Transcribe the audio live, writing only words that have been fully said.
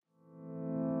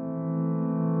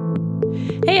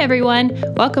Hey everyone,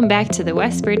 welcome back to the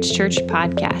Westbridge Church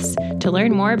podcast. To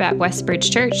learn more about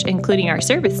Westbridge Church, including our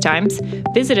service times,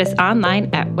 visit us online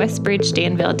at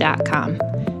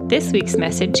westbridgedanville.com. This week's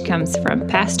message comes from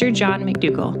Pastor John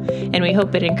McDougall, and we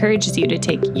hope it encourages you to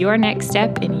take your next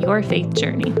step in your faith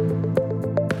journey.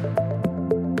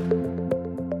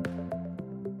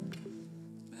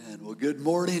 Well, good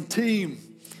morning, team.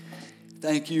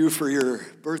 Thank you for your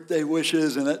birthday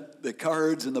wishes and the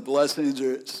cards and the blessings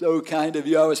are so kind of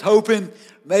you. I was hoping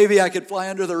maybe I could fly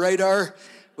under the radar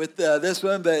with this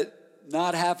one, but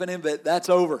not happening, but that's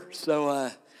over. So,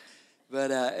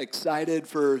 excited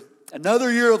for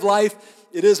another year of life.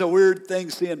 It is a weird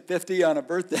thing seeing 50 on a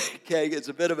birthday cake. It's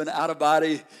a bit of an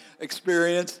out-of-body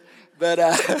experience. But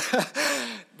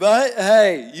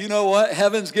hey, you know what?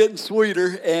 Heaven's getting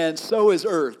sweeter, and so is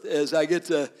earth as I get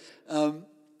to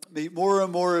meet more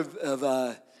and more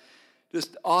of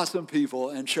just awesome people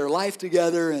and share life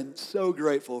together, and so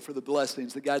grateful for the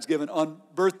blessings that God's given. On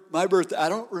my birthday, I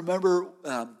don't remember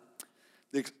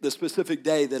the specific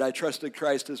day that I trusted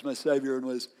Christ as my Savior and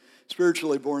was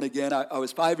spiritually born again. I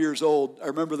was 5 years old. I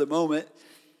remember the moment.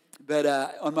 But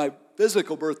on my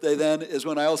physical birthday then is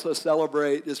when I also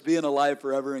celebrate just being alive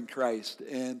forever in Christ.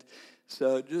 And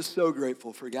so just so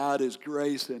grateful for God, His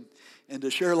grace, and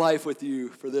to share life with you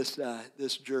for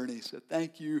this journey. So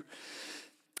thank you.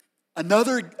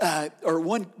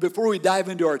 Before we dive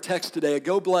into our text today, a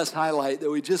Go Bless highlight that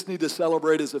we just need to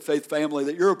celebrate as a faith family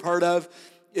that you're a part of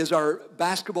is our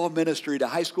basketball ministry to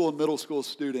high school and middle school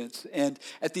students. And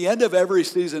at the end of every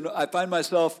season, I find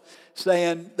myself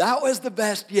saying, that was the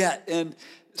best yet. And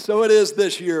so it is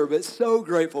this year, but so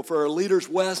grateful for our leaders,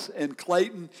 Wes and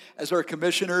Clayton, as our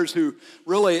commissioners who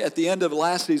really at the end of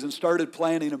last season started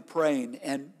planning and praying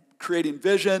and creating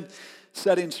vision,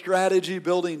 setting strategy,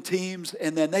 building teams,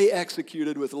 and then they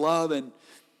executed with love and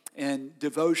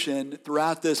devotion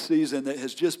throughout this season that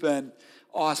has just been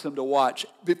awesome to watch.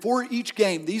 Before each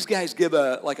game, these guys give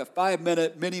a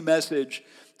 5-minute mini message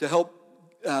to help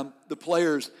the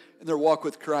players in their walk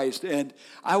with Christ. And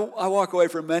I walk away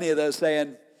from many of those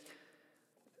saying,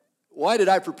 why did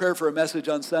I prepare for a message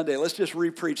on Sunday? Let's just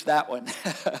re-preach that one.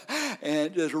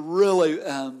 And just really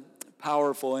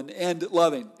powerful and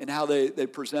loving in how they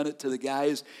present it to the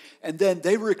guys. And then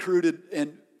they recruited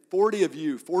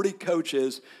 40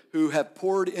 coaches who have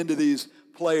poured into these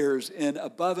players in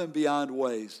above and beyond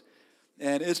ways.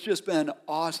 And it's just been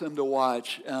awesome to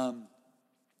watch.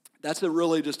 That's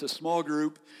really just a small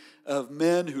group of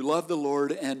men who love the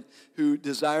Lord and who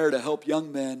desire to help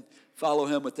young men follow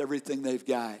Him with everything they've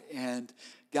got. And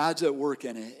God's at work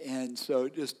in it. And so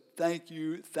just thank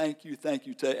you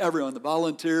to everyone, the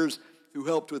volunteers who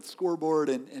helped with scoreboard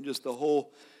and just the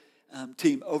whole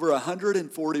team. Over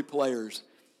 140 players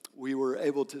we were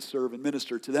able to serve and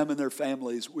minister to them and their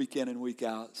families week in and week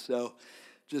out. So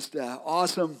just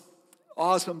awesome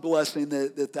blessing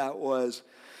that was.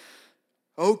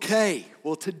 Okay,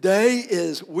 well today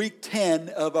is week 10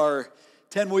 of our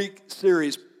 10-week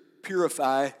series,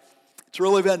 Purify. It's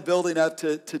really been building up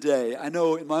to today. I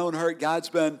know in my own heart God's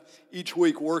been each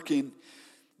week working,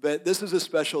 but this is a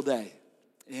special day.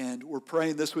 And we're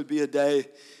praying this would be a day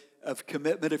of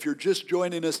commitment. If you're just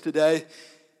joining us today,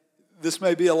 this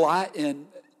may be a lot, and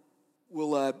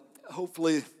we'll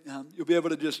hopefully you'll be able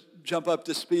to just jump up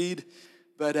to speed.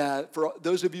 But for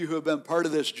those of you who have been part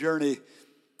of this journey,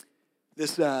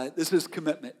 this is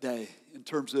Commitment Day in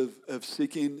terms of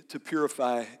seeking to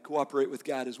purify, cooperate with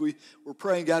God. As we're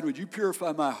praying, God, would you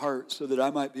purify my heart so that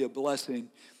I might be a blessing,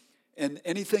 and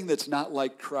anything that's not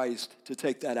like Christ, to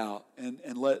take that out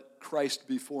and let Christ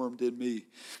be formed in me.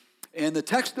 And the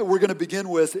text that we're going to begin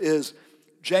with is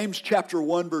James chapter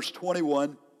 1, verse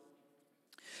 21.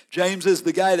 James is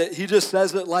the guy that he just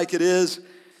says it like it is,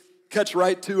 cuts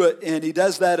right to it, and he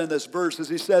does that in this verse as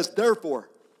he says, therefore,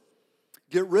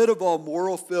 get rid of all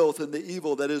moral filth and the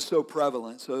evil that is so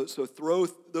prevalent. So throw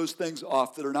those things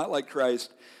off that are not like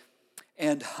Christ,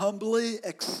 and humbly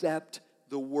accept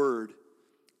the word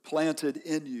planted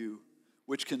in you,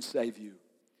 which can save you.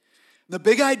 And the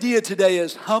big idea today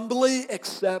is humbly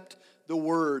accept the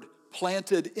word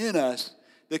planted in us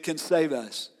that can save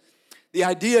us. The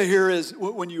idea here is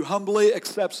when you humbly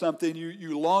accept something,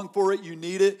 you long for it, you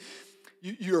need it,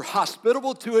 you're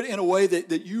hospitable to it in a way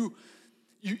that you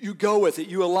go with it,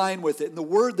 you align with it. And the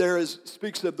word there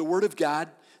speaks of the word of God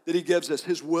that He gives us,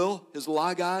 His will, His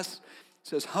logos. It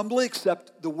says, humbly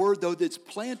accept the word, though, that's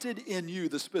planted in you,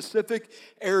 the specific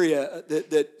area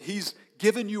that He's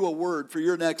given you a word for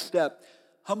your next step.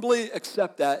 Humbly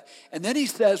accept that. And then He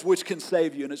says, which can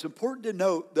save you. And it's important to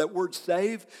note that word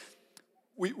save,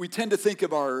 we tend to think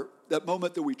of that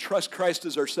moment that we trust Christ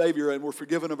as our Savior and we're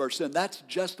forgiven of our sin. That's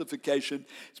justification.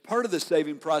 It's part of the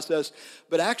saving process.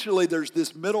 But actually, there's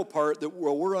this middle part that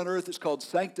while we're on earth, it's called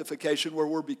sanctification, where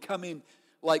we're becoming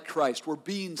like Christ. We're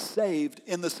being saved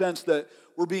in the sense that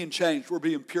we're being changed. We're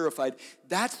being purified.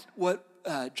 That's what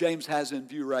James has in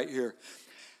view right here.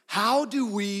 How do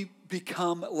we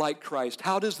become like Christ?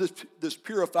 How does this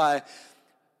purify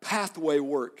pathway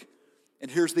work?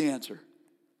 And here's the answer.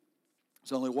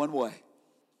 There's only one way.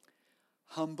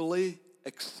 Humbly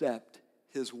accept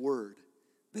his word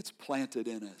that's planted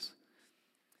in us.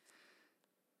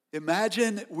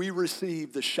 Imagine we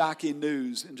receive the shocking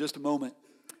news in just a moment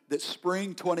that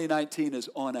spring 2019 is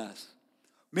on us.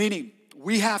 Meaning,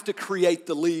 we have to create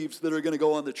the leaves that are going to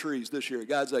go on the trees this year.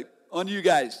 God's like, on you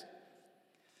guys.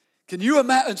 Can you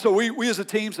imagine? And so we as a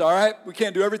team say, all right, we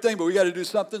can't do everything, but we got to do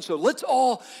something. So let's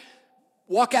all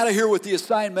walk out of here with the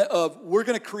assignment of we're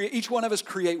going to create, each one of us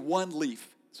create one leaf.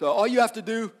 So all you have to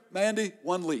do, Mandy,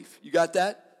 one leaf. You got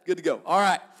that? Good to go. All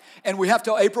right. And we have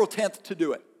till April 10th to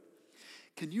do it.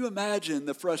 Can you imagine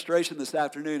the frustration this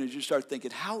afternoon as you start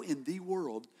thinking, how in the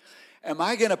world am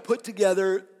I going to put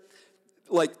together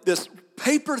like this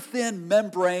paper-thin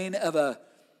membrane of a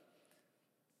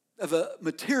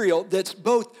material that's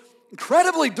both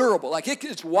incredibly durable, like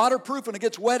it's waterproof, when it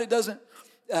gets wet, it doesn't,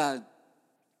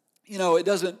 it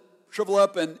doesn't shrivel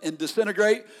up and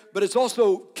disintegrate, but it's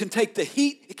also can take the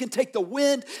heat, it can take the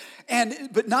wind,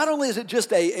 but not only is it just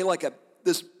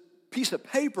this piece of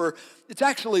paper, it's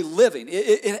actually living.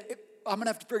 I'm going to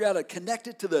have to figure out how to connect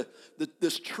it to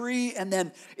this tree, and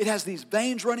then it has these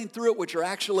veins running through it, which are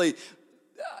actually,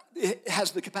 it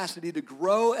has the capacity to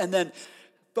grow, and then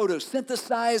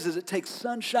photosynthesize as it takes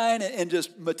sunshine and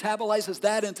just metabolizes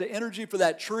that into energy for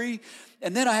that tree.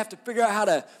 And then I have to figure out how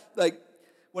to,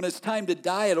 when it's time to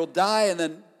die, it'll die and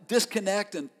then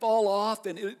disconnect and fall off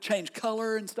and it'll change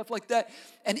color and stuff like that.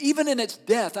 And even in its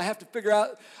death, I have to figure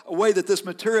out a way that this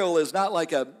material is not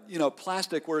like a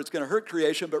plastic where it's going to hurt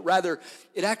creation, but rather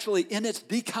it actually in its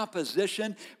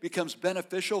decomposition becomes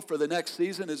beneficial for the next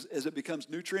season as it becomes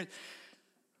nutrient.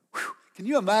 Whew. Can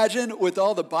you imagine with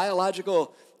all the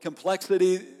biological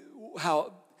complexity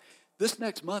how this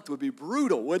next month would be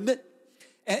brutal, wouldn't it?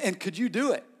 And could you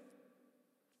do it?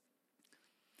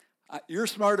 You're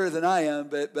smarter than I am,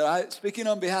 but speaking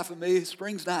on behalf of me,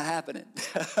 spring's not happening.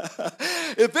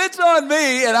 If it's on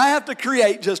me and I have to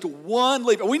create just one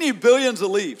leaf, we need billions of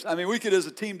leaves. I mean, we could as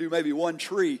a team do maybe one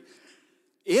tree.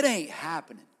 It ain't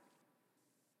happening.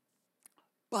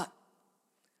 But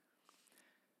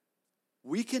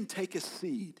we can take a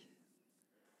seed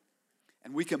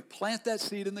and we can plant that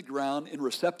seed in the ground in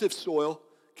receptive soil,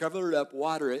 cover it up,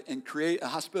 water it, and create a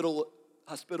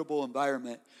hospitable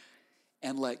environment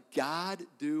and let God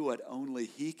do what only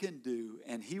he can do.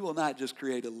 And he will not just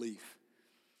create a leaf.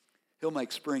 He'll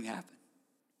make spring happen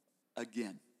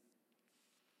again.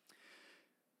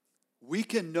 We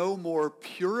can no more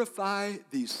purify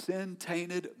these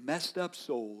sin-tainted, messed up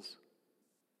souls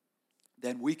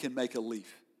than we can make a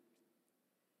leaf.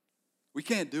 We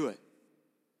can't do it.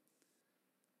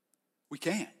 We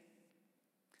can't.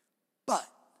 But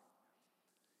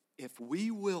if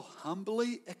we will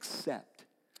humbly accept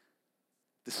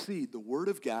the seed, the Word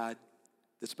of God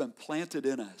that's been planted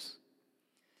in us,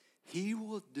 he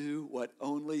will do what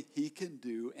only he can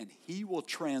do, and he will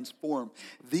transform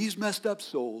these messed up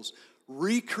souls,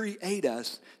 recreate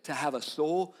us to have a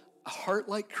soul, a heart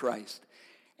like Christ,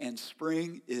 and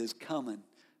spring is coming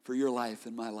for your life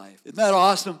and my life. Isn't that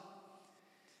awesome?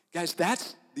 Guys,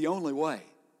 that's the only way.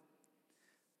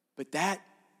 But that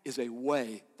is a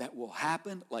way that will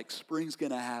happen like spring's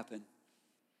going to happen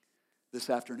this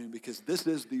afternoon, because this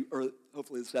is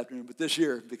hopefully this afternoon, but this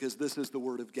year, because this is the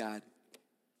Word of God.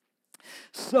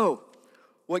 So,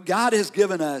 what God has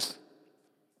given us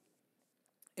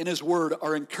in his Word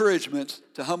are encouragements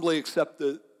to humbly accept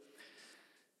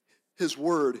his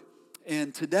Word.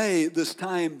 And today, this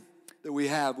time that we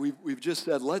have, we've just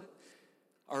said, let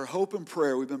our hope and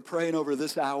prayer, we've been praying over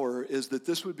this hour, is that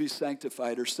this would be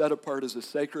sanctified or set apart as a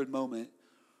sacred moment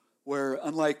where,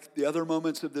 unlike the other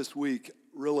moments of this week,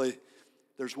 really,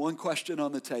 there's one question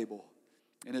on the table,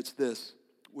 and it's this: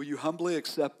 will you humbly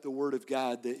accept the Word of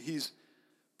God that he's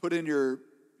put in your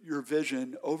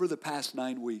vision over the past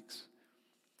 9 weeks?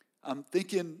 I'm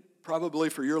thinking probably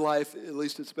for your life, at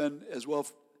least it's been as well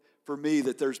for me,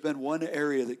 that there's been one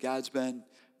area that God's been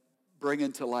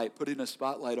bringing to light, putting a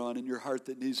spotlight on in your heart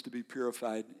that needs to be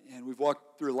purified. And we've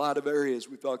walked through a lot of areas.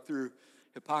 We've walked through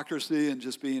hypocrisy and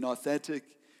just being authentic.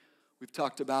 We've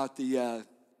talked about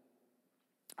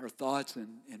our thoughts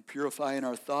and purifying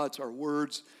our thoughts, our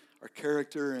words, our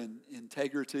character and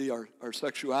integrity, our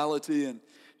sexuality, and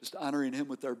just honoring him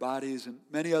with our bodies, and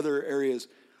many other areas.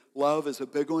 Love is a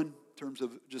big one in terms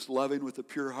of just loving with a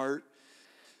pure heart,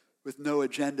 with no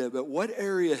agenda. But what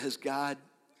area has God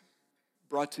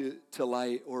brought to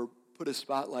light or put a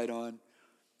spotlight on?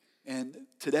 And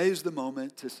today's the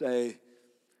moment to say,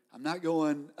 I'm not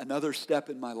going another step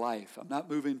in my life. I'm not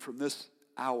moving from this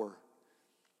hour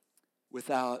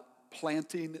without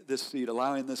planting this seed,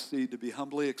 allowing this seed to be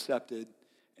humbly accepted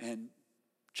and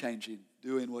changing,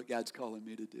 doing what God's calling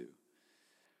me to do.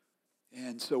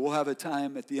 And so we'll have a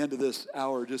time at the end of this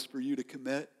hour just for you to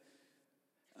commit.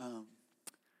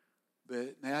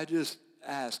 But may I just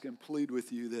ask and plead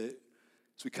with you that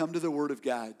as we come to the Word of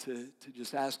God, to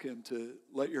just ask him to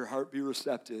let your heart be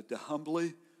receptive, to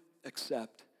humbly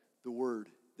accept the Word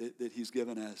that he's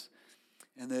given us.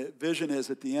 And the vision is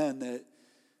at the end that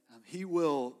he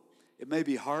will, it may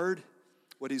be hard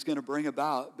what he's going to bring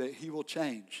about, but he will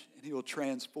change and he will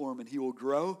transform and he will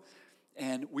grow,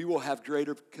 and we will have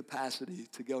greater capacity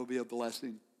to go be a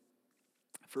blessing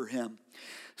for him.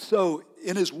 So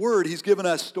in his Word, he's given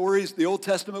us stories. The Old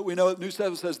Testament, we know, the New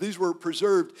Testament says these were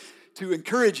preserved to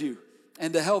encourage you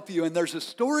and to help you. And there's a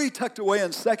story tucked away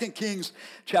in 2 Kings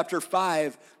chapter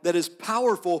 5 that is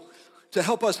powerful to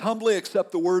help us humbly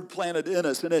accept the Word planted in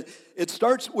us. And it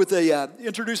starts with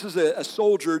introduces a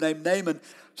soldier named Naaman.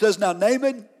 It says, now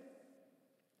Naaman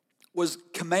was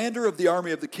commander of the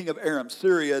army of the king of Aram,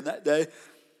 Syria in that day.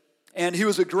 And he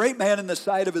was a great man in the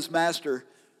sight of his master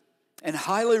and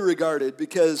highly regarded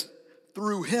because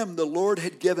through him the Lord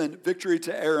had given victory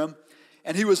to Aram.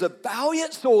 And he was a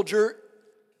valiant soldier,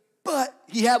 but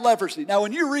he had leprosy. Now,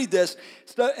 when you read this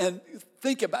and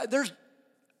think about it, there's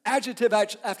adjective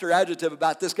after adjective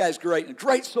about this guy's great. A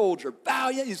great soldier,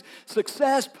 valiant, he's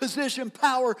success, position,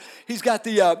 power. He's got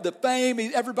the fame.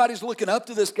 Everybody's looking up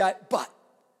to this guy. But,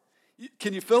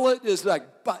 can you feel it? It's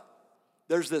like, but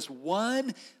there's this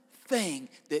one thing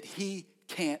that he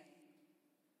can't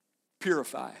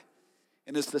purify,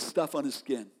 and it's the stuff on his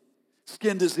skin.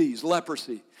 Skin disease,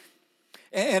 leprosy.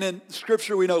 And in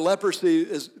Scripture, we know leprosy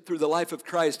is, through the life of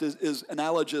Christ, is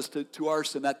analogous to our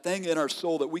sin, that thing in our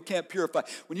soul that we can't purify.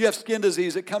 When you have skin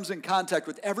disease, it comes in contact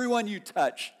with everyone you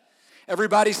touch.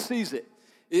 Everybody sees it.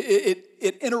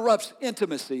 It interrupts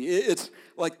intimacy. It's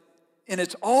like, and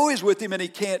it's always with him, and he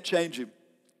can't change him.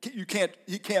 He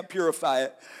can't purify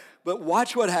it. But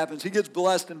watch what happens. He gets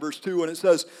blessed in verse 2, and it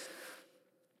says,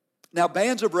 now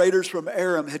bands of raiders from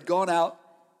Aram had gone out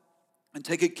and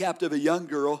taken captive a young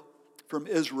girl from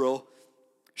Israel.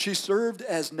 She served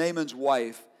as Naaman's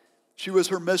wife. She was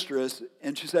her mistress,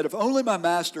 and she said, if only my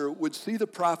master would see the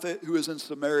prophet who is in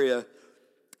Samaria,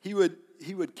 he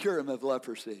would cure him of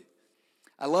leprosy.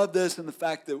 I love this and the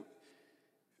fact that,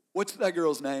 what's that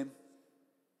girl's name?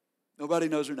 Nobody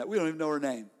knows her name. We don't even know her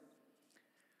name.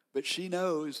 But she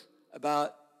knows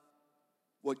about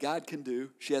what God can do.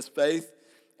 She has faith,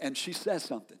 and she says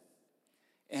something.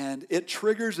 And it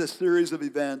triggers a series of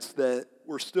events that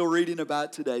we're still reading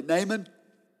about today. Naaman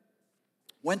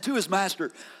went to his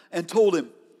master and told him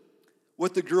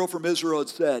what the girl from Israel had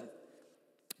said.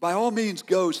 By all means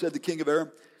go, said the king of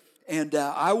Aram, and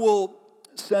I will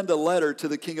send a letter to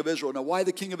the king of Israel. Now, why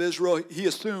the king of Israel? He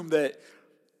assumed that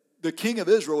the king of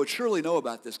Israel would surely know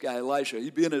about this guy, Elisha.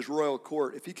 He'd be in his royal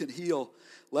court if he can heal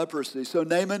leprosy. So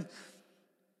Naaman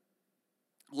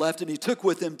left, and he took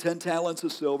with him 10 talents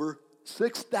of silver,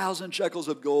 6,000 shekels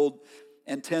of gold,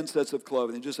 and 10 sets of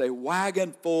clothing. Just a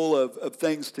wagon full of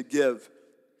things to give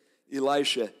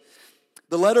Elisha.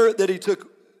 The letter that he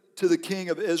took to the king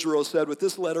of Israel said, with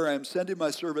this letter I am sending my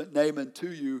servant Naaman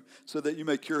to you so that you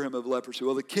may cure him of leprosy.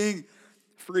 Well, the king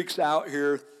freaks out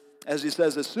here as he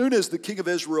says, as soon as the king of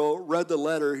Israel read the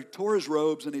letter, he tore his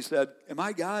robes and he said, am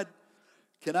I God?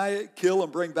 Can I kill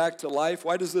and bring back to life?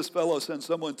 Why does this fellow send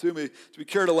someone to me to be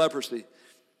cured of leprosy?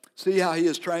 See how he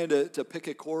is trying to pick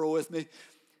a quarrel with me?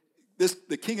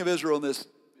 The king of Israel in this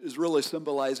is really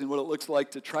symbolizing what it looks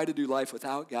like to try to do life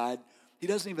without God. He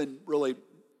doesn't even really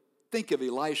think of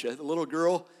Elisha. The little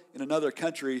girl in another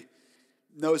country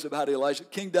knows about Elisha.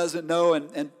 King doesn't know,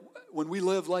 and when we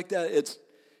live like that, it's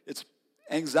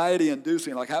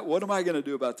anxiety-inducing. Like, what am I going to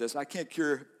do about this? I can't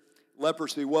cure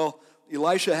leprosy. Well,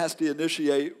 Elisha has to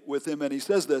initiate with him, and he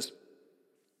says this.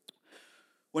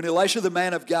 When Elisha, the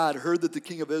man of God, heard that the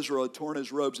king of Israel had torn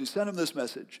his robes, he sent him this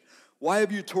message. Why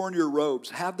have you torn your robes?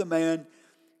 Have the man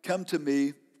come to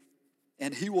me,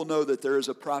 and he will know that there is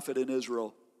a prophet in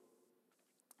Israel.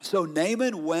 So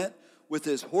Naaman went with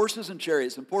his horses and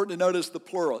chariots. Important to notice the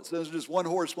plural. It says just one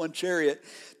horse, one chariot.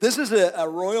 This is a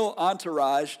royal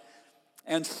entourage.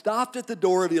 and stopped at the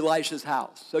door of Elisha's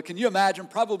house. So can you imagine,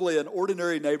 probably an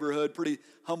ordinary neighborhood, pretty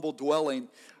humble dwelling,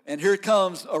 and here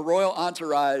comes a royal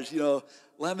entourage,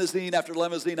 limousine after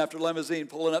limousine after limousine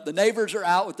pulling up. The neighbors are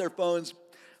out with their phones,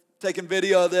 taking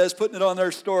video of this, putting it on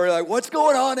their story, like, what's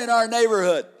going on in our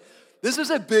neighborhood? This is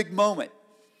a big moment.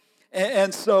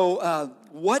 And so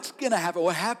what's going to happen?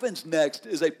 What happens next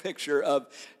is a picture of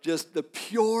just the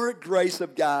pure grace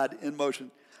of God in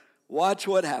motion. Watch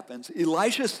what happens.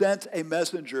 Elisha sent a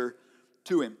messenger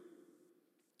to him.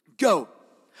 Go,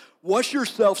 wash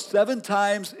yourself 7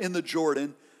 times in the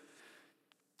Jordan,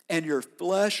 and your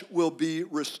flesh will be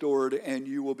restored, and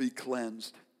you will be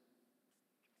cleansed.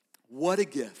 What a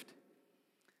gift.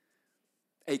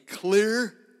 A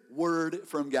clear word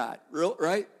from God,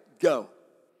 right? Go.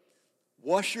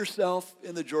 Wash yourself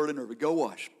in the Jordan River. Go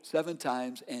wash 7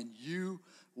 times, and you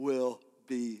will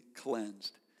be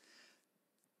cleansed.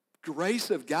 Grace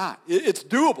of God. It's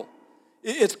doable.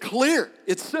 It's clear.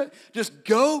 It's just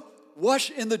go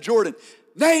wash in the Jordan.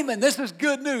 Naaman, this is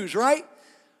good news, right?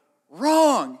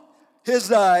 Wrong. He's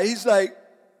like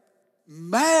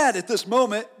mad at this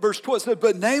moment. Verse 12 said,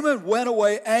 but Naaman went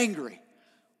away angry.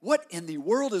 What in the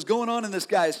world is going on in this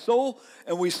guy's soul?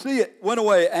 And we see it, went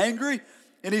away angry.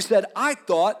 And he said, I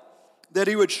thought that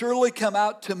he would surely come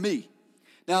out to me.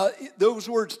 Now, those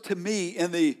words to me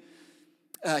in the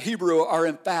Hebrew are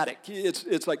emphatic.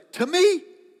 It's like, to me,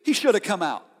 he should have come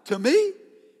out. To me?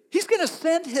 He's going to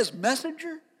send his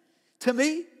messenger to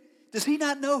me? Does he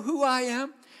not know who I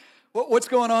am? What's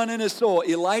going on in his soul?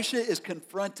 Elisha is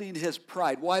confronting his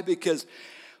pride. Why? Because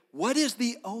what is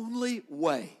the only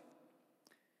way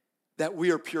that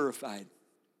we are purified?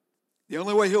 The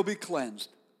only way he'll be cleansed.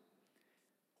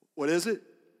 What is it?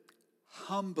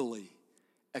 Humbly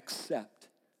accept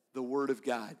the word of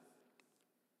God.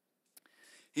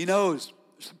 He knows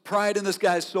there's pride in this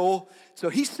guy's soul. So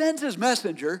he sends his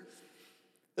messenger.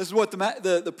 This is what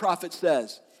the prophet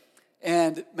says.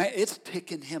 And man, it's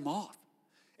ticking him off.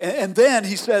 And then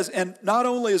he says, and not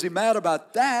only is he mad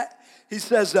about that, he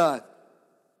says,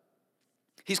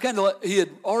 he had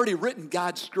already written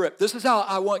God's script. This is how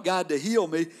I want God to heal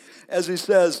me, as he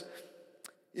says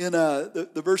in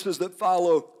the verses that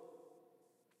follow.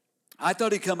 I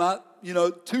thought he'd come out,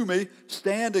 to me,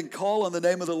 stand and call on the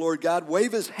name of the Lord God,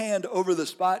 wave his hand over the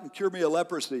spot and cure me of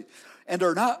leprosy. And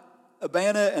are not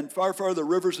Abana and Pharpar, the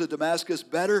rivers of Damascus,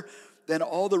 better than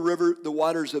all the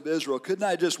waters of Israel? Couldn't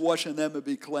I just wash in them and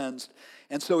be cleansed?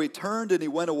 And so he turned and he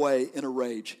went away in a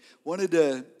rage. Wanted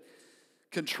to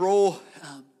control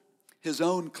his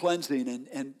own cleansing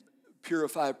and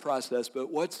purify process. But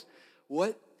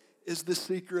what is the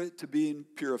secret to being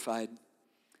purified?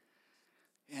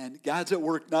 And God's at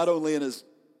work not only in his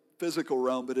physical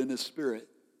realm, but in his spirit.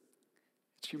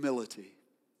 It's humility.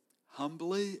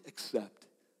 Humbly accept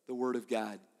the word of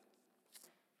God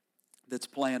that's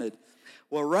planted.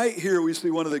 Well, right here we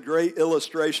see one of the great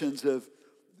illustrations of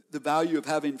the value of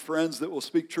having friends that will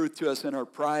speak truth to us in our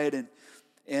pride,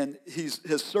 and his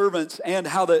servants, and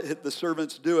how the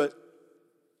servants do it.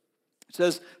 It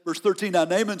says, verse 13, now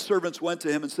Naaman's servants went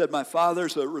to him and said, my father,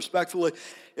 so respectfully,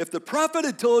 if the prophet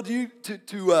had told you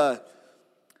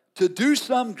to do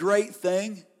some great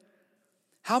thing,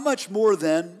 how much more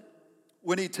then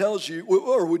when he tells you,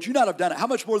 or would you not have done it? How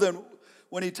much more then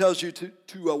when he tells you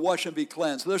to wash and be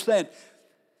cleansed? So they're saying,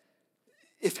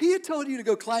 if he had told you to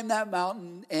go climb that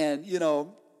mountain and,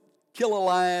 kill a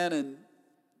lion and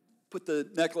put the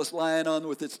necklace lion on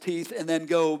with its teeth and then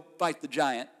go fight the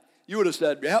giant, you would have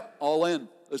said, yep, all in,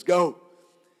 let's go.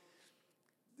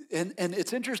 And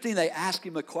it's interesting, they ask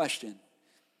him a question.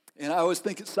 And I always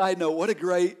think, side note, what a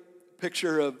great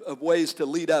picture of ways to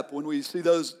lead up when we see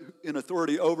those in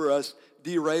authority over us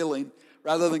derailing,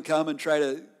 rather than come and try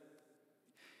to,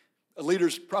 a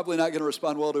leader's probably not going to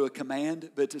respond well to a command,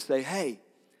 but to say, hey,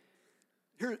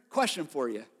 here's a question for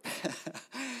you.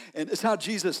 And it's how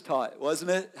Jesus taught,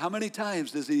 wasn't it? How many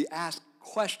times does he ask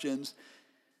questions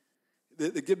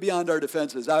that get beyond our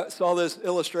defenses? I saw this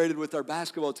illustrated with our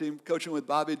basketball team, coaching with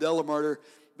Bobby Delamarter,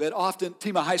 but often,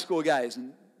 team of high school guys,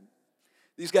 and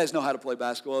these guys know how to play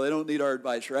basketball. They don't need our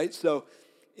advice, right? So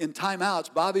in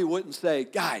timeouts, Bobby wouldn't say,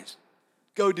 guys,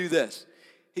 go do this.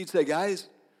 He'd say, guys,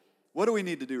 what do we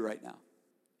need to do right now?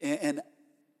 And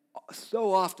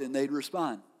so often they'd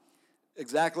respond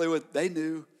exactly what they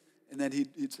knew, and then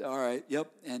he'd say, all right, yep,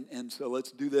 and so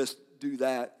let's do this, do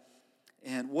that.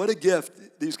 And what a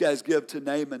gift these guys give to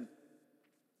Naaman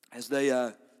as they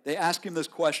ask him this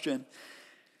question.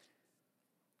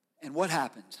 And what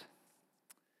happens?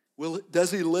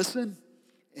 Does he listen?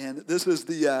 And this is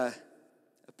the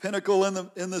pinnacle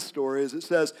in the story, as it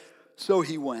says, so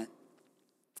he went.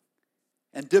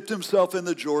 and dipped himself in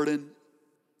the Jordan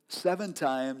 7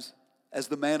 times as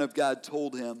the man of God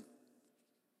told him.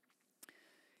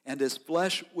 And his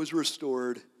flesh was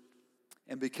restored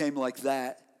and became like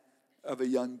that of a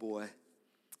young boy.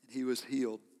 And he was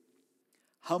healed.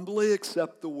 Humbly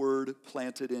accept the word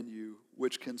planted in you,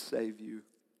 which can save you.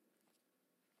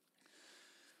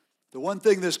 The one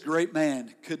thing this great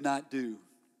man could not do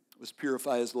was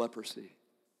purify his leprosy.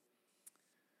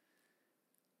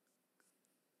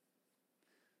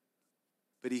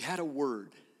 But he had a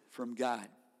word from God.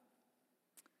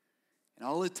 And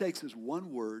all it takes is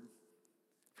one word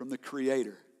from the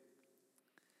Creator.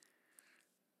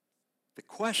 The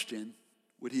question,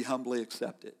 would he humbly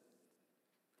accept it?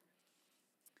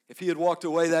 If he had walked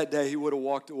away that day, he would have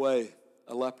walked away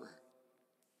a leper.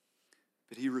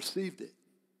 But he received it.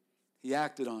 He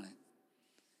acted on it.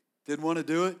 Didn't want to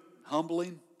do it,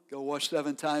 humbling, go wash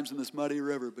 7 times in this muddy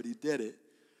river, but he did it.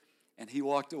 And he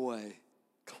walked away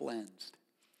cleansed.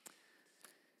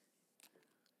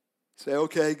 Say,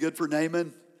 okay, good for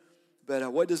Naaman,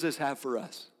 but what does this have for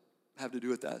us? Have to do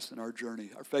with us and our journey,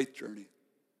 our faith journey.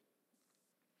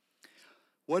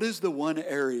 What is the one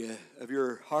area of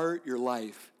your heart, your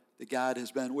life, that God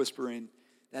has been whispering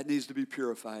that needs to be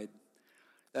purified?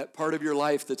 That part of your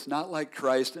life that's not like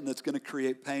Christ and that's going to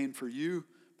create pain for you,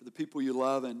 for the people you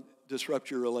love, and disrupt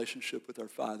your relationship with our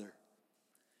Father.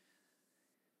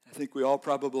 I think we all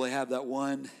probably have that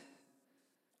one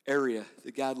area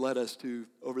that God led us to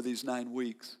over these 9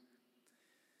 weeks.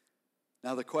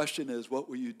 Now the question is, what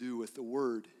will you do with the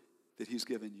word that he's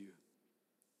given you?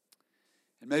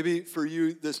 And maybe for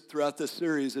you, throughout this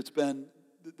series, it's been,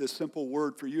 this simple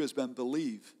word for you has been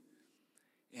believe.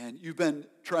 And you've been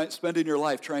spending your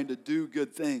life trying to do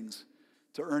good things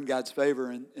to earn God's favor.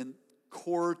 And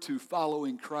core to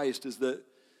following Christ is the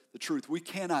truth. We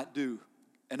cannot do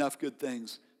enough good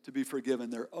things to be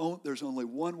forgiven. There's only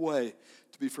one way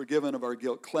to be forgiven of our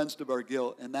guilt, cleansed of our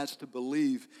guilt, and that's to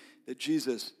believe that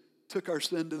Jesus took our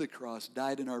sin to the cross,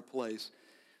 died in our place,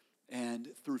 and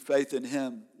through faith in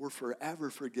him, we're forever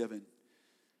forgiven.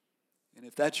 And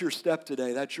if that's your step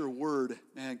today, that's your word,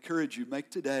 man, I encourage you, make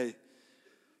today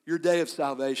your day of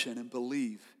salvation and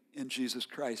believe in Jesus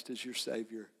Christ as your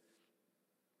Savior.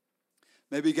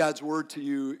 Maybe God's word to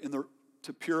you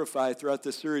to purify throughout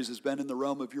this series has been in the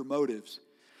realm of your motives.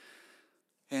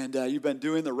 And you've been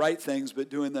doing the right things, but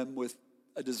doing them with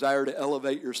a desire to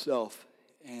elevate yourself.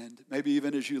 And maybe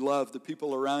even as you love the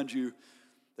people around you,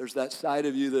 there's that side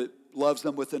of you that loves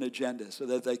them with an agenda so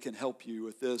that they can help you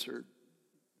with this or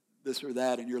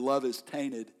that. And your love is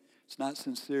tainted. It's not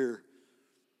sincere.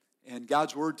 And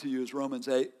God's word to you is Romans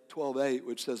 12:8,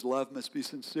 which says love must be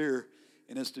sincere.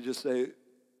 And it's to just say,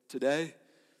 today,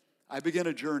 I begin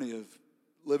a journey of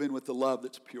living with the love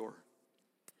that's pure.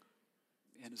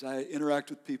 And as I interact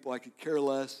with people, I could care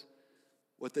less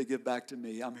what they give back to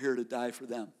me. I'm here to die for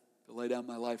them, to lay down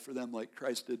my life for them like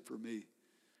Christ did for me.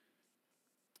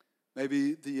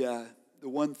 Maybe the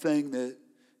one thing that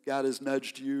God has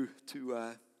nudged you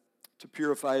to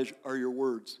purify are your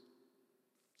words.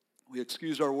 We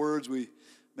excuse our words. We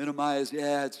minimize,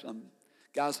 I'm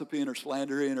gossiping or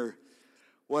slandering or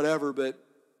whatever, but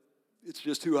it's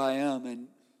just who I am. And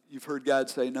you've heard God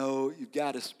say, no, you've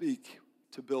got to speak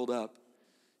to build up.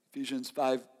 Ephesians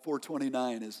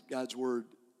 4:29 is God's word.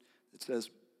 It says,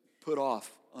 put off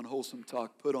unwholesome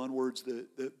talk, put on words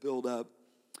that build up.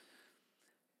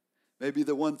 Maybe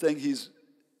the one thing he's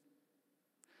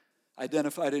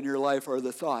identified in your life are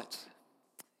the thoughts.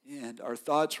 And our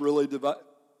thoughts really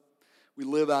we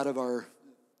live out of our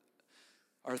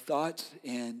thoughts.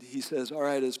 And he says, all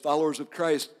right, as followers of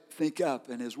Christ, think up.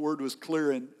 And his word was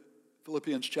clear in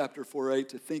Philippians chapter 4:8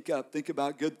 to think up, think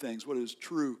about good things, what is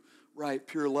true, right,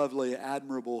 pure, lovely,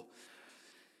 admirable,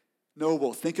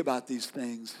 noble. Think about these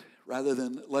things rather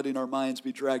than letting our minds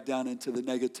be dragged down into the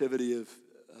negativity of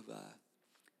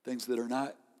things that are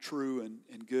not true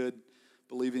and good,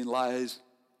 believing lies.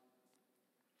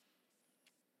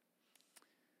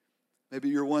 Maybe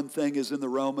your one thing is in the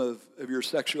realm of your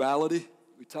sexuality.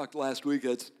 We talked last week,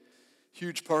 it's a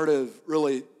huge part of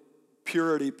really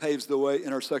purity paves the way,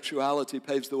 in our sexuality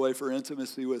paves the way for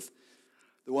intimacy with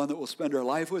the one that we'll spend our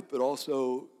life with, but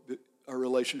also our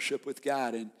relationship with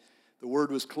God. And the word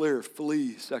was clear,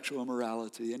 flee sexual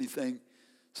immorality. Anything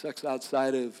sex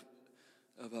outside of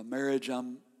a marriage,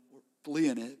 I'm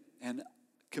fleeing it and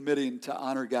committing to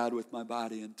honor God with my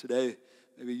body. And today,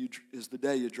 maybe is the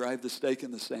day you drive the stake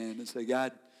in the sand and say,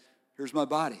 God, here's my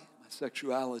body, my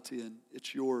sexuality, and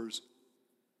it's yours.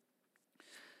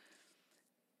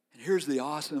 And here's the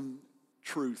awesome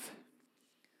truth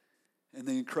and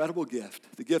the incredible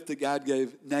gift, the gift that God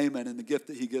gave Naaman and the gift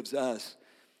that he gives us,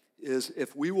 is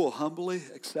if we will humbly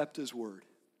accept his word,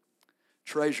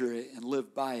 treasure it, and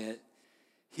live by it,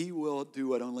 he will do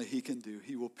what only he can do.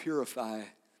 He will purify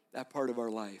that part of our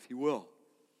life. He will.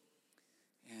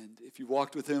 And if you've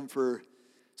walked with him for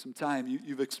some time,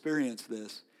 you've experienced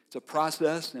this. It's a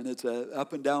process, and it's an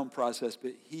up and down process,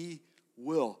 but he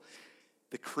will.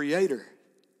 The Creator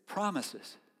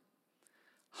promises,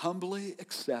 humbly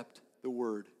accept the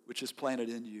word which is planted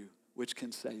in you, which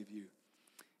can save you.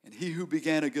 And he who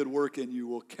began a good work in you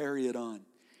will carry it on.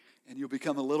 And you'll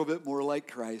become a little bit more like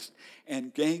Christ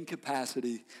and gain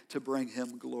capacity to bring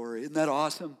him glory. Isn't that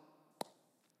awesome?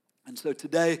 And so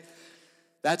today,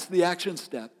 that's the action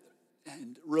step.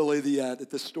 And really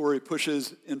the story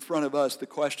pushes in front of us the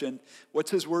question,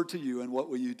 what's his word to you and what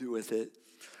will you do with it?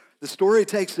 The story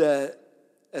takes a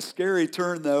scary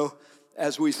turn, though,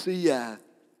 as we see,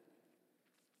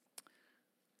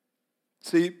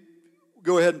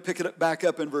 go ahead and pick it back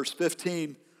up in verse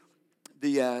 15.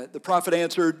 The prophet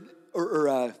answered,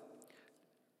 we'll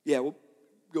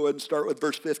go ahead and start with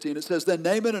verse 15. It says, Then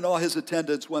Naaman and all his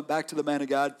attendants went back to the man of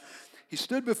God. He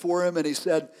stood before him and he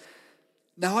said,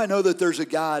 Now I know that there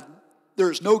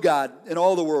is no God in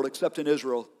all the world except in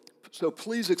Israel. So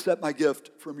please accept my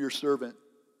gift from your servant.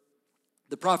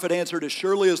 The prophet answered, As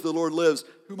surely as the Lord lives,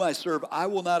 whom I serve, I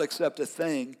will not accept a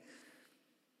thing.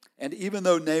 And even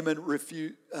though Naaman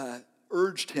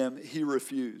urged him, he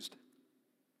refused.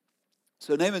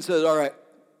 So Naaman says, all right,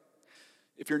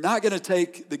 if you're not going to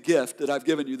take the gift that I've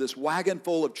given you, this wagon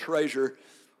full of treasure,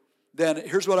 then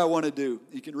here's what I want to do.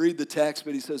 You can read the text,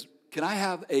 but he says, can I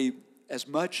have as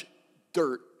much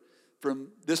dirt from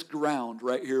this ground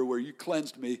right here where you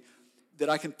cleansed me that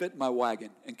I can fit in my wagon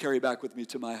and carry back with me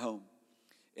to my home?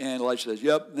 And Elisha says,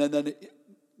 yep. And then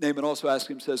Naaman also asks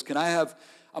him, says,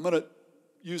 I'm going to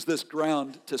use this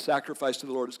ground to sacrifice to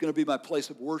the Lord. It's going to be my place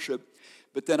of worship.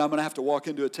 But then I'm going to have to walk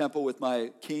into a temple with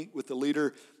my king, with the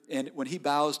leader. And when he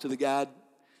bows to the God,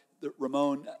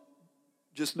 Ramon,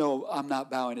 just know I'm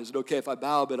not bowing. Is it okay if I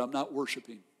bow, but I'm not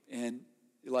worshiping? And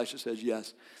Elisha says,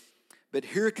 yes. But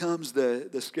here comes the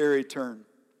scary turn.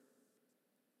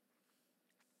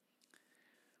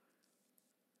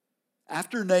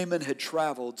 After Naaman had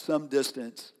traveled some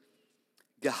distance,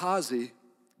 Gehazi,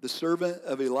 the servant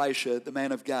of Elisha, the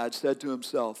man of God, said to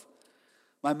himself,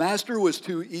 My master was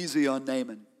too easy on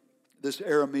Naaman, this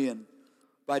Aramean,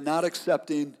 by not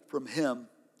accepting from him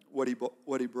what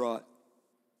he brought.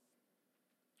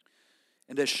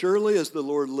 And as surely as the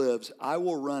Lord lives, I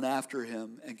will run after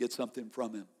him and get something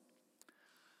from him.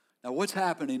 Now, what's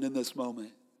happening in this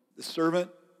moment? The servant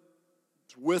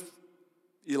is with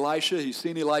Elisha. He's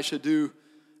seen Elisha do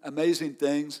amazing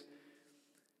things.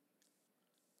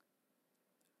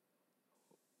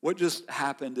 What just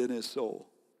happened in his soul?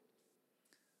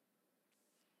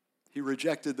 He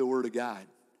rejected the word of God.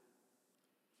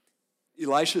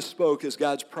 Elisha spoke as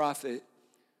God's prophet.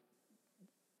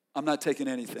 I'm not taking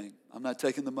anything. I'm not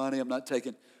taking the money. I'm not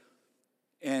taking.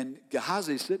 And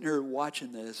Gehazi's sitting here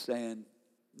watching this saying,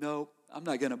 no, I'm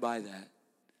not going to buy that.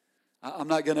 I'm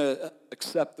not going to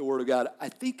accept the word of God. I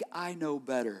think I know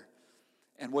better.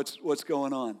 And what's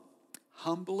going on?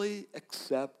 Humbly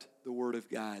accept the word of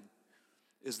God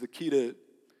is the key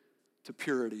to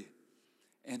purity.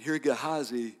 And here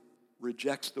Gehazi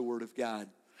rejects the word of God.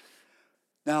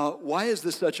 Now, why is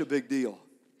this such a big deal?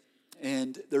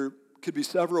 And there could be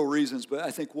several reasons, but I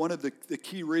think one of the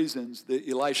key reasons that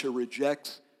Elisha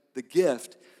rejects the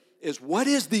gift is, what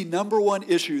is the number one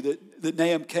issue that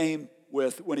Naaman came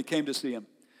with when he came to see him?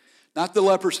 Not the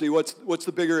leprosy. What's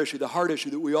the bigger issue? The heart issue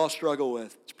that we all struggle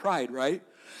with. It's pride, right?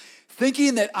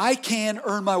 Thinking that I can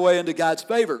earn my way into God's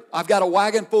favor. I've got a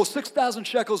wagon full, 6,000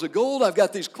 shekels of gold. I've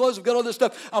got these clothes. I've got all this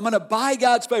stuff. I'm going to buy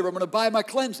God's favor. I'm going to buy my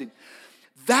cleansing.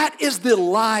 That is the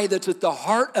lie that's at the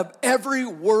heart of every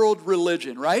world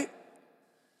religion, right?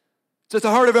 It's at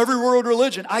the heart of every world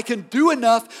religion. I can do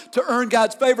enough to earn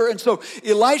God's favor. And so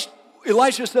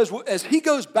Elisha says, as he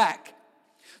goes back,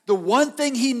 the one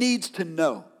thing he needs to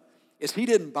know is he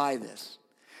didn't buy this.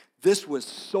 This was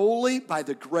solely by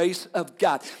the grace of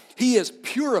God. He is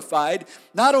purified,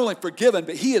 not only forgiven,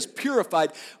 but he is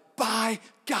purified by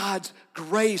God's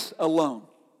grace alone.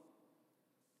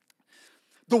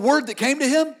 The word that came to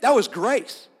him, that was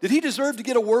grace. Did he deserve to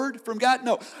get a word from God?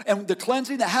 No. And the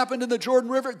cleansing that happened in the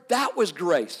Jordan River, that was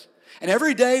grace. And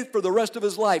every day for the rest of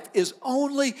his life is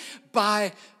only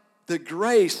by the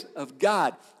grace of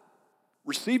God.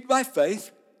 Received by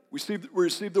faith. We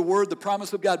receive the word, the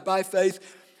promise of God by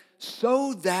faith,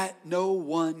 so that no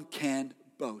one can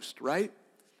boast, right?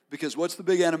 Because what's the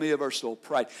big enemy of our soul?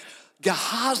 Pride.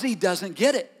 Gehazi doesn't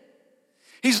get it.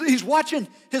 He's watching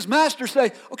his master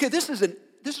say, okay, this is an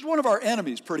this is one of our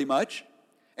enemies pretty much,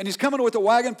 and he's coming with a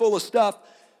wagon full of stuff.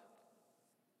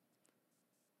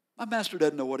 My master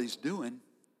doesn't know what he's doing.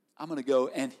 I'm going to go,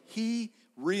 and he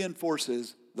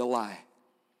reinforces the lie,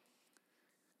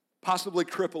 possibly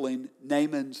crippling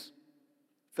Naaman's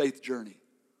faith journey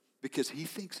because he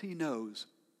thinks he knows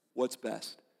what's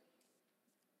best.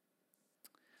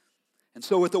 And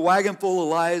so with a wagon full of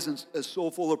lies and a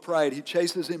soul full of pride, he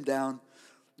chases him down.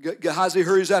 Gehazi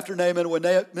hurries after Naaman. When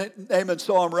Naaman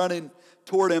saw him running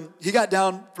toward him, he got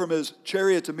down from his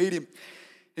chariot to meet him.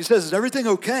 He says, is everything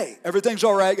okay? Everything's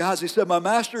all right. Gehazi said, my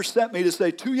master sent me to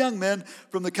say 2 young men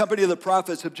from the company of the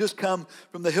prophets have just come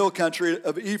from the hill country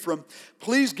of Ephraim.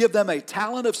 Please give them a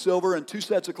talent of silver and 2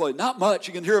 sets of clothing. Not much.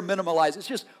 You can hear him minimalize. It's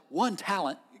just 1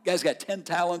 talent. The guy's got 10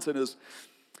 talents in his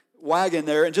wagon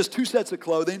there and just 2 sets of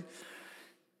clothing.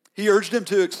 He urged him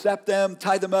to accept them,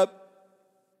 tie them up,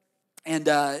 and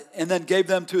then gave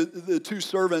them to the 2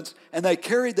 servants, and they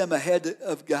carried them ahead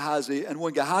of Gehazi. And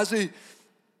when Gehazi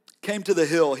came to the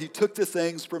hill, he took the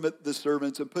things from the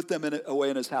servants and put them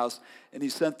away in his house, and he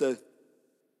sent the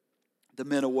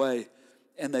men away,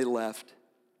 and they left.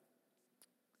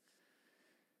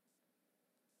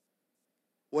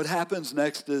 What happens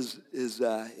next is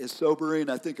sobering.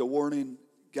 I think a warning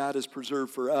God has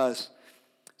preserved for us.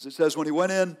 As it says, when he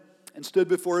went in and stood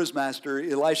before his master,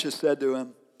 Elisha said to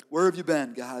him, where have you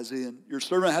been, Gehazi? And your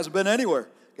servant hasn't been anywhere.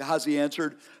 Gehazi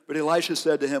answered, but Elisha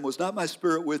said to him, was not my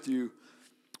spirit with you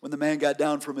when the man got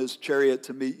down from his chariot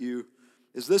to meet you?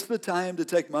 Is this the time to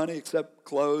take money except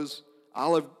clothes,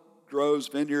 olive groves,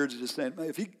 vineyards? Just saying,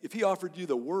 if he offered you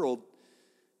the world,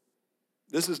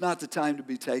 this is not the time to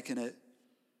be taking it.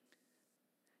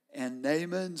 And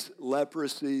Naaman's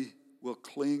leprosy will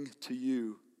cling to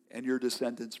you and your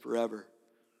descendants forever.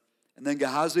 And then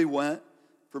Gehazi went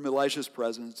from Elisha's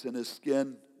presence, and his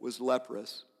skin was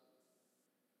leprous.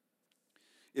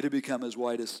 It had become as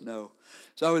white as snow.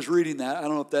 So I was reading that. I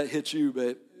don't know if that hits you,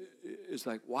 but it's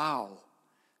like, wow,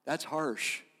 that's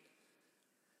harsh.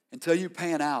 Until you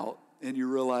pan out and you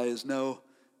realize, no,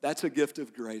 that's a gift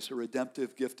of grace, a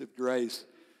redemptive gift of grace.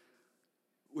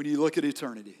 When you look at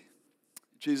eternity,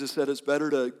 Jesus said it's better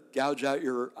to gouge out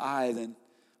your eye than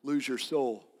lose your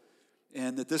soul.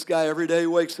 And that this guy every day he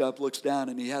wakes up, looks down,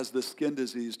 and he has this skin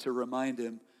disease to remind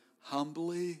him,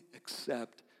 humbly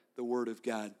accept the word of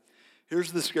God.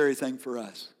 Here's the scary thing for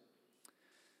us.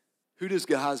 Who does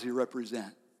Gehazi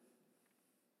represent?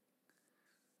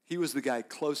 He was the guy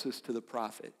closest to the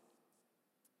prophet.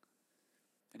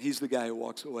 And he's the guy who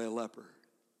walks away a leper.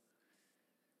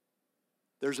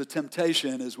 There's a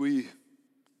temptation as we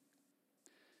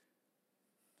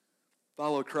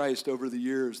follow Christ over the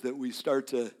years that we start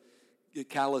to get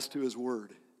callous to his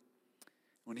word.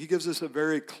 When he gives us a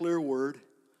very clear word,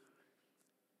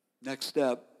 next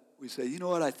step, we say, you know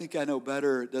what, I think I know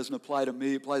better. It doesn't apply to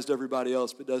me. It applies to everybody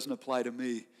else, but it doesn't apply to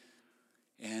me.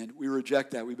 And we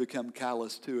reject that. We become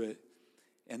callous to it.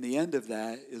 And the end of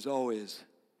that is always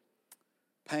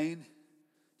pain,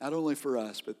 not only for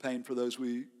us, but pain for those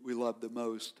we love the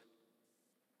most.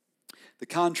 The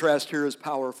contrast here is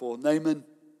powerful. Naaman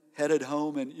headed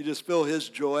home, and you just feel his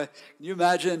joy. Can you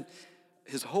imagine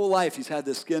his whole life he's had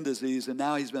this skin disease, and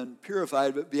now he's been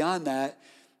purified, but beyond that,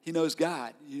 he knows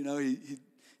God. You know,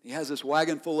 he has this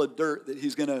wagon full of dirt that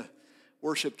he's going to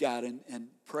worship God and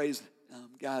praise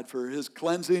God for his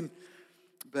cleansing,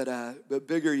 but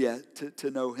bigger yet,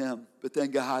 to know him. But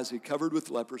then Gehazi, covered with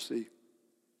leprosy,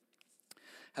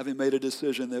 having made a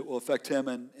decision that will affect him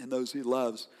and those he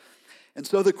loves. And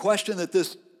so the question that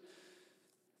this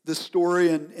story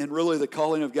and really the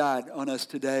calling of God on us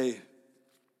today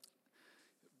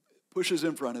pushes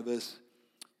in front of us,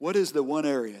 what is the one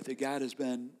area that God has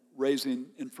been raising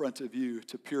in front of you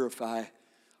to purify?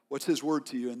 What's his word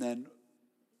to you? And then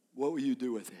what will you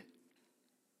do with it?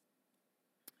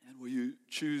 And will you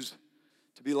choose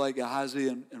to be like Gehazi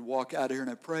and walk out of here?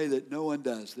 And I pray that no one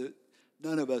does, that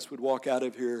none of us would walk out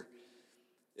of here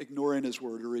ignoring his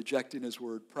word or rejecting his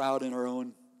word, proud in our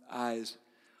own eyes.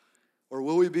 Or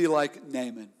will we be like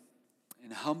Naaman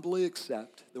and humbly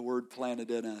accept the word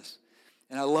planted in us?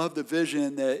 And I love the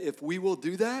vision that if we will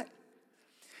do that,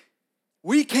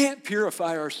 we can't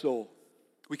purify our soul.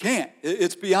 We can't.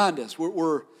 It's beyond us.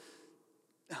 We're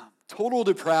total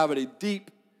depravity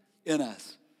deep in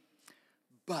us.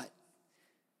 But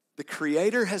the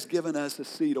Creator has given us a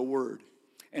seed, a word.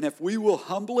 And if we will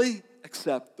humbly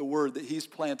accept the word that he's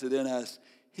planted in us,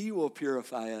 he will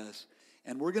purify us.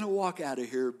 And we're going to walk out of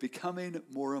here becoming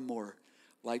more and more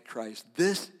like Christ.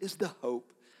 This is the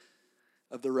hope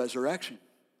of the resurrection.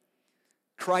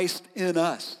 Christ in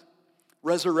us,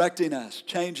 resurrecting us,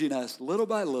 changing us little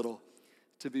by little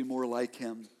to be more like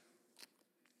him.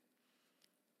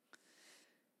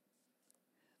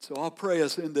 So I'll pray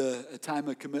us into a time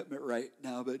of commitment right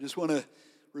now, but just want to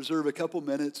reserve a couple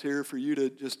minutes here for you to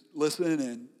just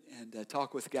listen and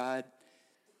talk with God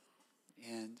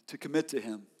and to commit to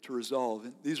him, to resolve.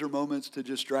 And these are moments to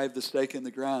just drive the stake in the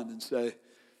ground and say,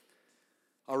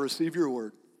 I'll receive your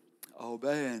word. I'll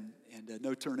obey and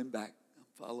no turning back.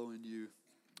 I'm following you.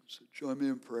 So join me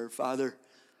in prayer. Father,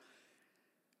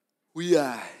 we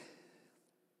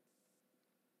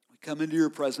come into your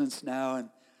presence now, and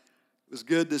it was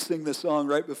good to sing the song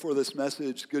right before this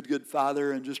message, Good, Good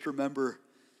Father, and just remember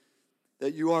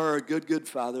that you are a good, good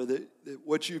Father, that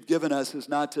what you've given us is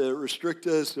not to restrict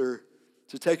us or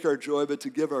to take our joy, but to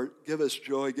give us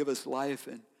joy, give us life,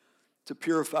 and to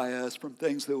purify us from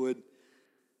things that would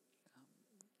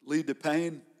lead to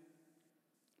pain,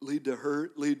 lead to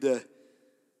hurt, lead to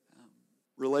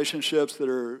relationships that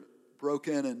are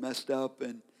broken and messed up,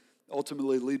 and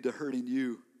ultimately lead to hurting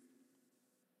you.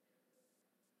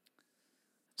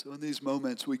 So in these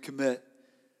moments, we commit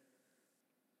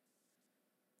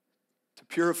to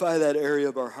purify that area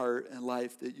of our heart and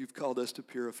life that you've called us to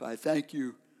purify. Thank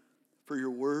you for your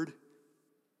word.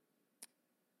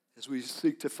 As we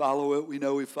seek to follow it, we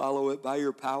know we follow it by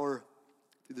your power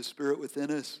through the Spirit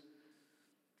within us.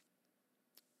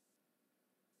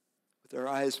 With our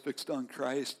eyes fixed on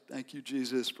Christ, thank you,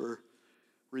 Jesus, for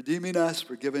redeeming us,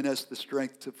 for giving us the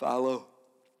strength to follow.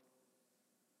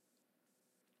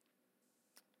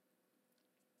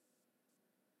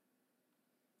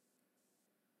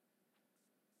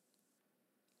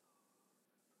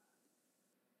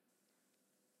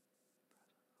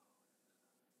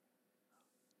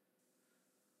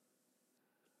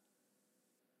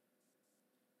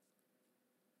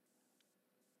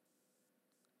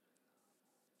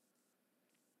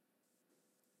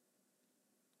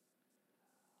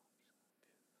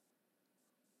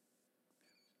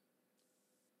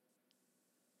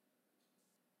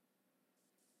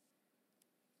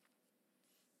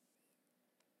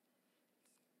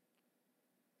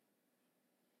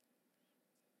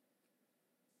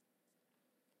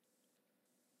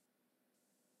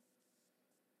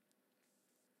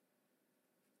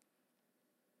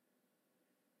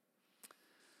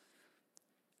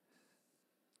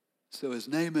 So as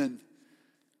Naaman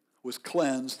was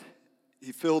cleansed,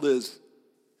 he filled his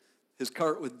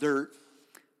cart with dirt.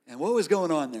 And what was going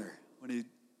on there when he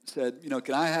said,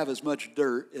 can I have as much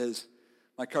dirt as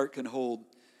my cart can hold?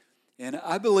 And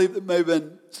I believe there may have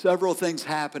been several things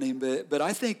happening, but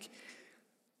I think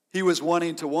he was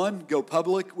wanting to, one, go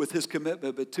public with his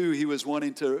commitment, but two, he was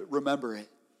wanting to remember it.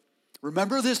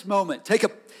 Remember this moment. He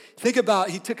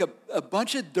took a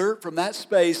bunch of dirt from that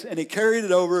space and he carried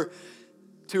it over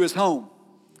to his home.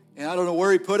 And I don't know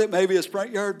where he put it, maybe his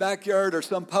front yard, backyard, or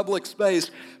some public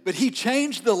space, but he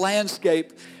changed the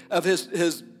landscape of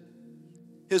his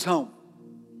home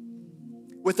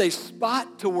with a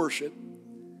spot to worship.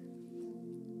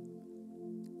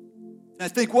 And I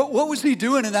think, what was he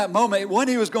doing in that moment? One,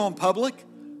 he was going public.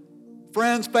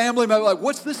 Friends, family, like,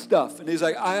 what's this stuff? And he's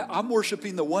like, I'm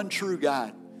worshiping the one true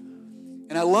God.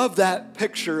 And I love that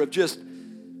picture of just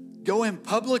going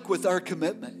public with our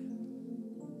commitment.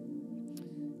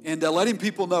 And letting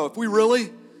people know if we really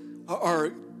are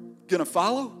going to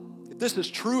follow, if this is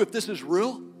true, if this is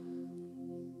real,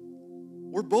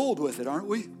 we're bold with it, aren't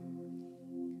we?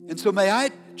 And so may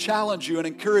I challenge you and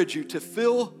encourage you to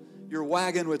fill your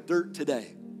wagon with dirt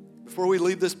today. Before we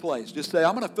leave this place, just say,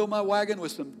 I'm going to fill my wagon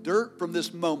with some dirt from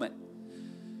this moment.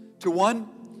 To one,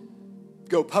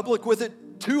 go public with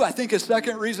it. Two, I think a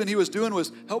second reason he was doing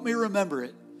was help me remember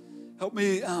it. Help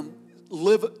me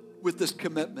live with this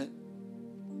commitment.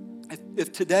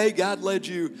 If today God led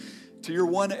you to your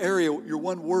one area, your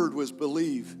one word was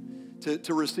believe,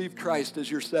 to receive Christ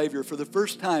as your Savior. For the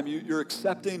first time, you're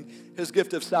accepting his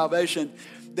gift of salvation.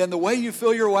 Then the way you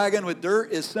fill your wagon with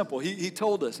dirt is simple. He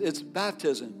told us it's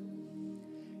baptism.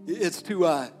 It's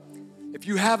to, if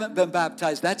you haven't been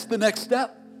baptized, that's the next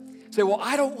step. Say, well,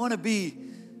 I don't want to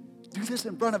do this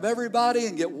in front of everybody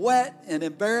and get wet and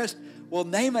embarrassed. Well,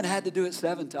 Naaman had to do it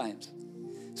 7 times.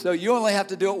 So you only have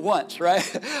to do it once, right?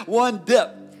 One dip.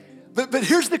 But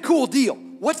here's the cool deal.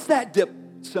 What's that dip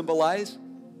symbolize?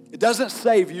 It doesn't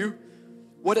save you.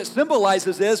 What it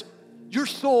symbolizes is your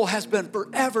soul has been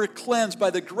forever cleansed by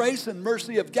the grace and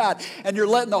mercy of God. And you're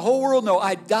letting the whole world know,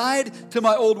 I died to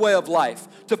my old way of life,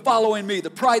 to following me. The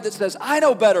pride that says, I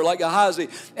know better, like Gehazi.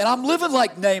 And I'm living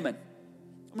like Naaman.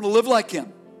 I'm going to live like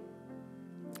him.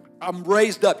 I'm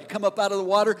raised up. You come up out of the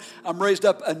water, I'm raised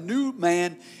up a new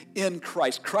man in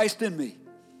Christ. Christ in me.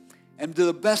 And to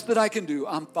the best that I can do,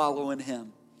 I'm following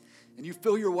him. And you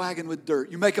fill your wagon with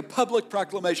dirt. You make a public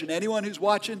proclamation. Anyone who's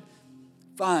watching,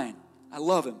 fine. I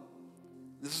love him.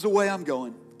 This is the way I'm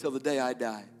going till the day I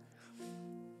die.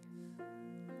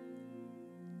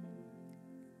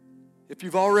 If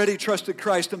you've already trusted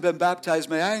Christ and been baptized,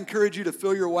 may I encourage you to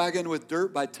fill your wagon with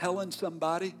dirt by telling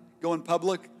somebody, go in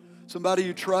public, somebody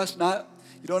you trust.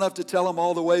 You don't have to tell them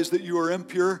all the ways that you are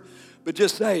impure, but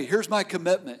just say, here's my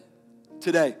commitment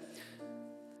today.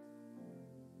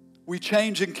 We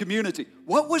change in community.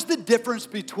 What was the difference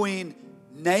between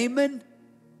Naaman's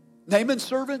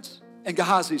servants and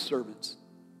Gehazi's servants?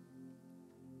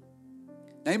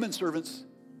 Naaman's servants,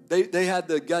 they had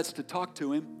the guts to talk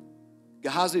to him.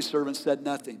 Gehazi's servants said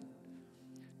nothing.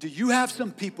 Do you have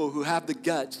some people who have the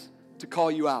guts to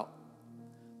call you out?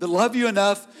 That love you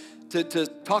enough to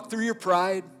talk through your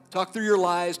pride, talk through your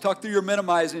lies, talk through your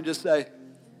minimizing, and just say,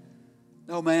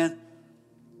 no, man,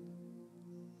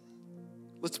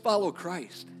 let's follow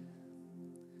Christ.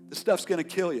 This stuff's going to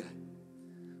kill you.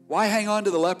 Why hang on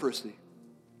to the leprosy?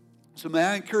 So may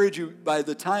I encourage you, by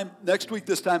the time, next week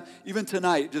this time, even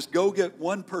tonight, just go get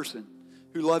one person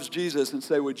who loves Jesus and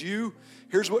say,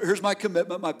 here's my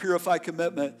commitment, my purified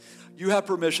commitment. You have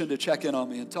permission to check in on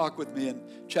me and talk with me and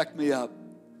check me up.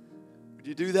 Would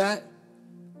you do that?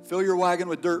 Fill your wagon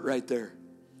with dirt right there.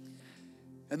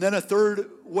 And then a third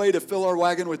way to fill our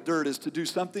wagon with dirt is to do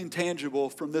something tangible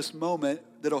from this moment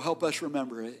that'll help us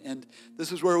remember it. And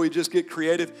this is where we just get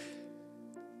creative.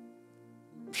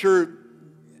 I'm sure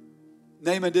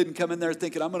Naaman didn't come in there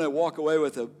thinking, I'm going to walk away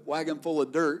with a wagon full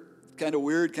of dirt. Kind of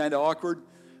weird, kind of awkward.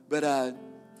 But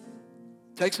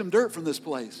take some dirt from this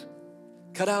place.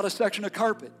 Cut out a section of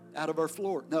carpet out of our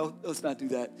floor. No, let's not do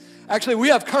that. Actually, we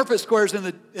have carpet squares in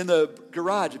the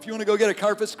garage. If you want to go get a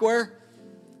carpet square,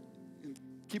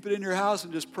 keep it in your house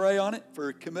and just pray on it for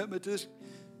a commitment to this.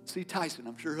 See Tyson.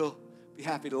 I'm sure he'll be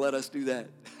happy to let us do that.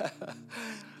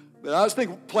 But I was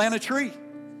thinking, plant a tree.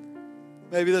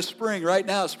 Maybe this spring, right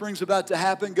now, spring's about to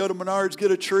happen. Go to Menards,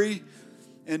 get a tree,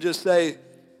 and just say,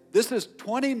 this is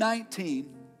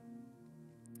 2019.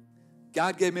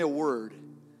 God gave me a word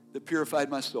that purified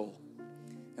my soul.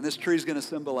 And this tree is going to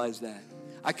symbolize that.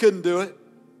 I couldn't do it,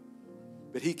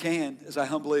 but he can as I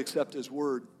humbly accept his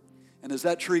word. And as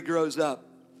that tree grows up,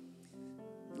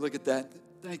 look at that.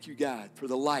 Thank you, God, for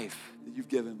the life that you've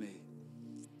given me.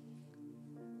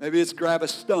 Maybe it's grab a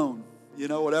stone,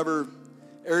 whatever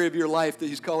area of your life that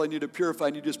he's calling you to purify,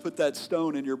 and you just put that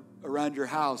stone around your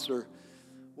house or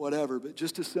whatever, but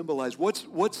just to symbolize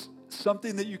what's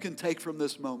something that you can take from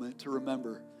this moment to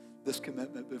remember this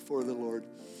commitment before the Lord.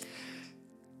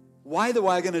 Why the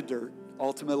wagon of dirt,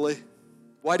 ultimately?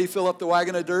 Why do you fill up the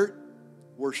wagon of dirt?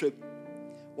 Worship.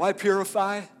 Why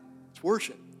purify? It's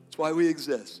worship. It's why we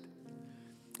exist.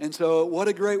 And so what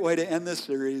a great way to end this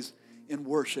series in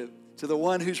worship to the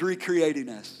one who's recreating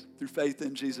us through faith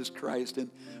in Jesus Christ.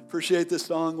 And appreciate the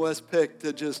song Wes picked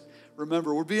to just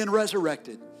remember we're being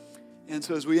resurrected. And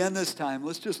so as we end this time,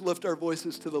 let's just lift our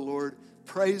voices to the Lord,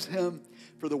 praise him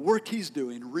for the work he's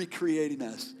doing, recreating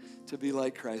us to be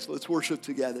like Christ. Let's worship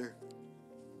together.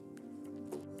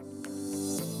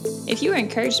 If you were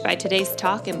encouraged by today's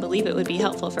talk and believe it would be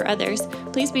helpful for others,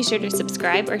 please be sure to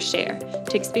subscribe or share.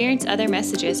 To experience other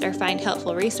messages or find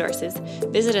helpful resources,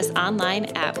 visit us online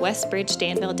at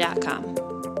westbridgedanville.com.